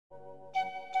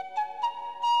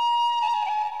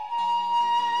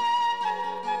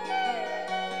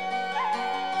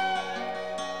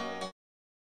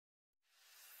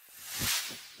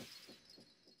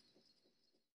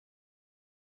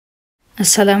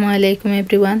আসসালামু আলাইকুম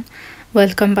everyone,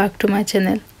 welcome back to my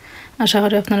channel. আশা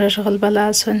করি আপনারা সকল ভালো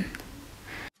আছেন।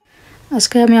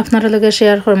 আজকে আমি আপনারা লগে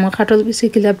শেয়ার করবো কাটল বিচি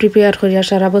কিলা প্রিপেয়ার করিয়া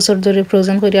সারা বছর ধরে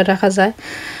ফ্রোজেন করিয়া রাখা যায়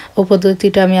ও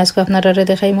পদ্ধতিটা আমি আজকে আপনারা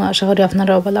দেখাইমো। আশা করি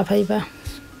আপনারাও ভালো পাইবা।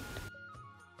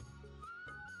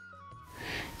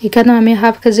 এখানে আমি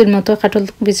হাফ কেজির মতো কাটল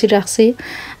বিচি রাখছি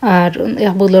আর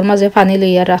এক বুলোর মাঝে পানি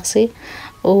লইয়া রাখছি।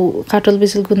 ও কাটল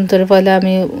বিচিল গুণতরে পয়লা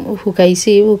আমি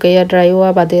শুকাইয়া ড্রাই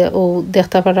হওয়া বাদে ও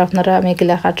দেখতে পারা আপনারা আমি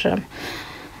কিলা কাটলাম।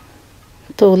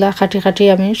 তো ওলা খাটি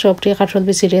আমি সবটি কাটল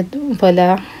বিচিরে পয়লা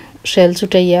শেল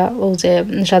ছুটাইয়া ও যে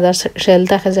সাদা শেল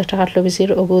থাকে যে একটা কাটল বিচির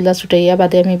ওগুলা ছুটাইয়া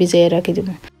বাদে আমি ভিজাইয়া রাখি দিব।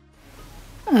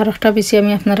 আর একটা বিচি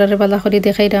আমি আপনারা বালা করে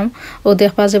দেখাইলাম। ও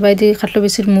দেখবা যে বাইদি কাটলো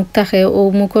বিচির মুখ থাকে ও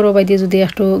মুখেরও বাইদি যদি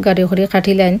একটু গাড়ি করে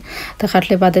কাটি লাইন তা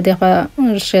কাটলে বাদে দেখবা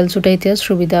শেল ছুটাইতে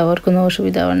সুবিধা ওর কোনো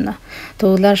অসুবিধা ওর না। তো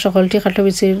ওলার সকলটি কাটলো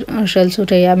বিচির শেল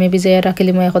ছুটাইয়া আমি ভিজাইয়া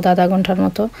রাখিলি মই এখন আধা ঘন্টার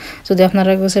মতো। যদি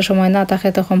আপনারা কাছে সময় না থাকে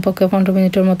তো কমপক্ষে 15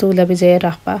 মিনিটের মতো ওলা ভিজাইয়া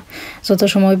রাখবা। যত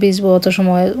সময় ভিজবো অত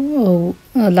সময় ও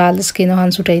লাল স্কিন ওখান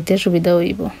ছুটাইতে সুবিধা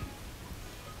হইব।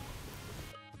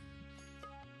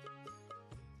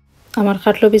 আমার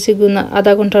কাটলো বিচি গুণ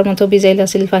আধা ঘন্টার মতো ভিজাইলা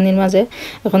ছিল পানির মাঝে।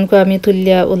 এখন আমি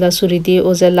তুলিয়া ওলা চুরি দিয়ে ও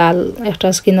যে লাল একটা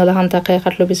স্কিন লাহান থাকে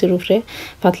কাটলো বিচির উপরে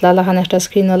পাতলা লাহান একটা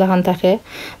স্কিন লাহান থাকে।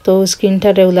 তো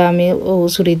স্কিনটারে ওলা আমি ও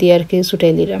চুরি দিয়ে আর কি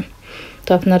ছুটাই দিলাম। তো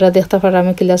আপনারা দেখতে পারা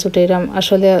আমি কিলা ছুটাইলাম।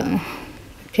 আসলে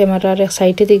ক্যামেরার এক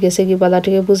সাইডে দিয়ে গেছে কি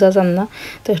বালাটিকে বোঝা যান না,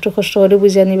 তো একটু কষ্ট করে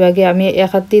বুঝিয়ে নিবা গিয়ে আমি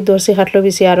এক হাত দিয়ে ধরছি কাটলো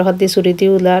বিচি আর হাত দিয়ে চুরি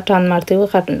দিয়ে ওলা টান মারতেও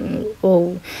ও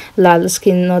লাল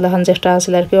স্কিন লাহান যেটা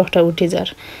আসলে আর কি ওটা উঠে যার।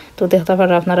 তো দেখতে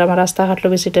পারো আপনারা আমার রাস্তা কাটলো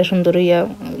বিচিটা সুন্দর হইয়া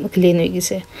ক্লিন হয়ে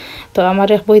গেছে। তো আমার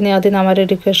এক বই নেওয়া দিন আমার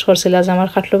রিকোয়েস্ট করছিল যে আমার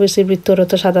কাটলো বিচির ভিতরে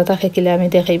তো সাদা থাকে কিলে আমি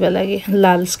দেখাইবা লাগে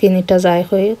লাল স্কিন এটা যায়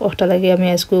হয়ে ওটা লাগে আমি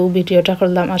আজকে ভিডিওটা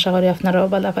করলাম। আশা করি আপনারাও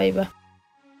ভালো পাইবা।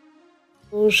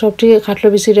 সবটি কাটলো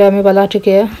বিচিরে আমি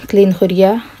বালাটিকে ক্লিন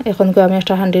করিয়া এখন আমি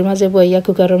একটা হান্ডির মাঝে বইয়া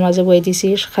কুকারের মাঝে বই দিছি।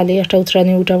 খালি একটা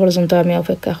উতরানি উঠা পর্যন্ত আমি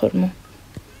অপেক্ষা করবো।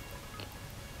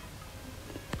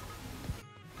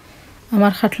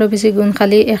 আমার কাটলো বিচি গুণ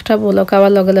খালি একটা বলক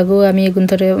আবার লগে লগেও আমি এই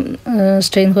গুণতরে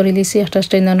স্ট্রেইন করে দিছি একটা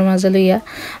স্ট্রেইনার মাঝে লইয়া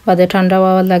বাদে ঠান্ডা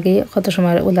হওয়ার লাগে কত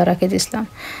সময় ওলা রাখি দিছিলাম।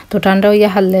 তো ঠান্ডা হইয়া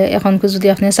হারলে এখন যদি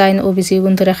আপনি চাইন ও বিচি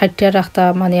গুণতরে খাটিয়া রাখতা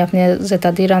মানে আপনি যেটা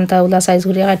দিয়ে রান্তা ওলা সাইজ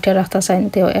ঘুরিয়া খাটিয়া রাখতা চাইন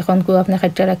তো এখন আপনি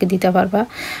খাটিয়া রাখি দিতে পারবা।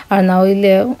 আর না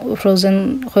হইলে ফ্রোজেন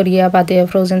করিয়া বাদে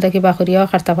ফ্রোজেন থাকি বা করিয়াও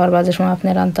কাটতে পারবা যে সময় আপনি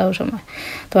রান্তাও সময়।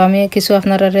 তো আমি কিছু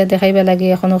আপনারা দেখাইবা লাগে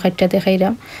এখনও খাটিয়া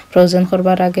দেখাইলাম ফ্রোজেন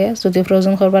করবার আগে। যদি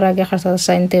ফ্রোজেন করবার আগে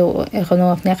চাইনতেও এখনও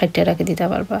আপনি খাটিয়ে রাখি দিতে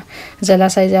পারবা। জেলা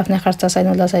সাইজে আপনি খাটতা চাইন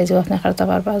ওলা সাইজেও আপনি খাটতে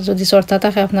পারবা। যদি চর্তা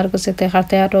থাকে আপনার কাছে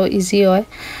খাটতে আরও ইজি হয়।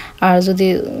 আর যদি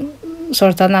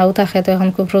চর্তা নাও থাকে তো এখন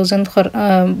ফ্রোজেন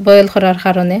বয়েল করার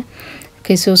কারণে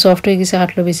কিছু সফট হয়ে গেছে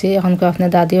কাটলো বিচি এখন আপনি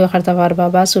দা দিয়েও খাটতে পারবা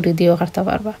বা চুরি দিয়েও খাটতে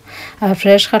পারবা। আর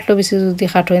ফ্রেশ কাটলো বিচি যদি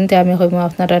খাটেন তে আমি কইম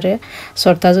আপনারারে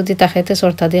চর্তা যদি থাকে তো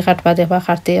চর্তা দিয়ে কাটবা দেবা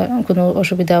খাটতে কোনো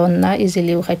অসুবিধা হন না,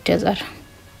 ইজিলিও খাটতে যার।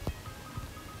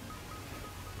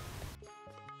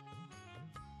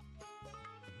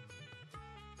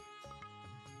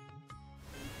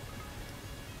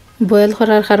 বয়েল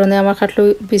করার কারণে আমার কাটলো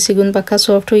বিচি গুণ পাক্কা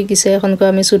সফট হয়ে গেছে। এখন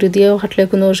আমি চুরি দিয়েও কাটলে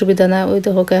কোনো অসুবিধা না। ওই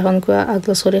দেখো এখন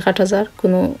আগলো সরি কাটা যার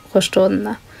কোনো কষ্ট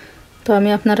না। তো আমি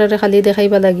আপনারা খালি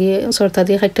দেখাইবা লাগিয়ে চর্তা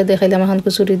দিয়ে খাইতে দেখাইলাম এখন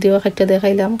চুরি দিয়েও খাইতে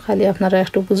দেখাইলাম। খালি আপনারা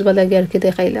একটু বুঝবা লাগে আর কি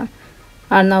দেখাইলাম।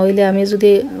 আর না হইলে আমি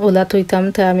যদি ওলা থইতাম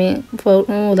তো আমি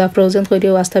ওলা ফ্রোজেন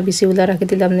করিও আস্তা বিচি ওলা রাখি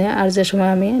দিলাম না। আর যে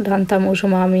সময় আমি রান্তাম ওই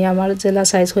সময় আমি আমার জেলা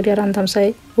সাইজ করিয়া রান্তাম চাই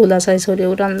ওলা সাইজ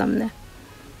করিও রান্নাম না।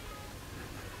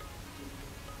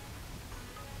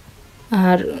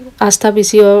 আর আস্তা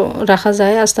বিচিও রাখা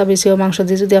যায়, আস্তা বিচিও মাংস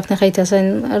দিয়ে যদি আপনি খাইতে চান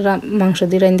মাংস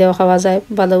দিয়ে রান্ধিও খাওয়া যায়,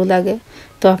 ভালোও লাগে।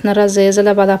 তো আপনারা যে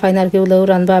জেলা বালা পাইন আর কি ওলাও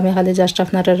রানবা আমি খালি জাস্ট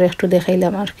আপনারা একটু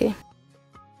দেখাইলাম আর কি।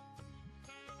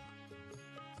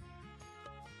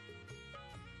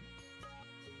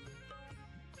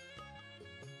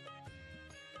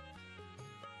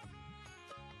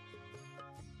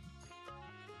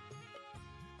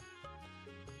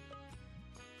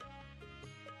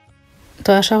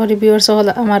 তো আশা করি ভিউয়ার্স সকল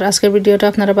আমার আজকের ভিডিওটা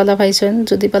আপনারা ভালো পাইছেন।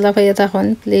 যদি ভালো পাইয়া থাকেন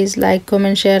please like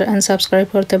comment share and subscribe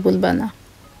করতে ভুলবা না।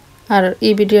 আর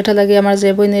এই ভিডিওটা লাগে আমার যে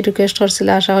বইনে রিকোয়েস্ট করছিল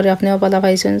আশা করি আপনিও ভালো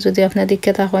পাইছেন। যদি আপনি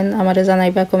দেখতে থাকেন আমারে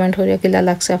জানাইবা কমেন্ট করিয়া কিলা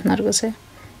লাগছে আপনার কাছে।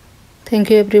 থ্যাংক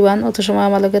ইউ এভরিওয়ান, অত সময়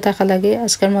আমার লগে থাকা লাগে।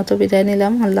 আজকের মতো বিদায়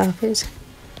নিলাম। আল্লাহ হাফেজ।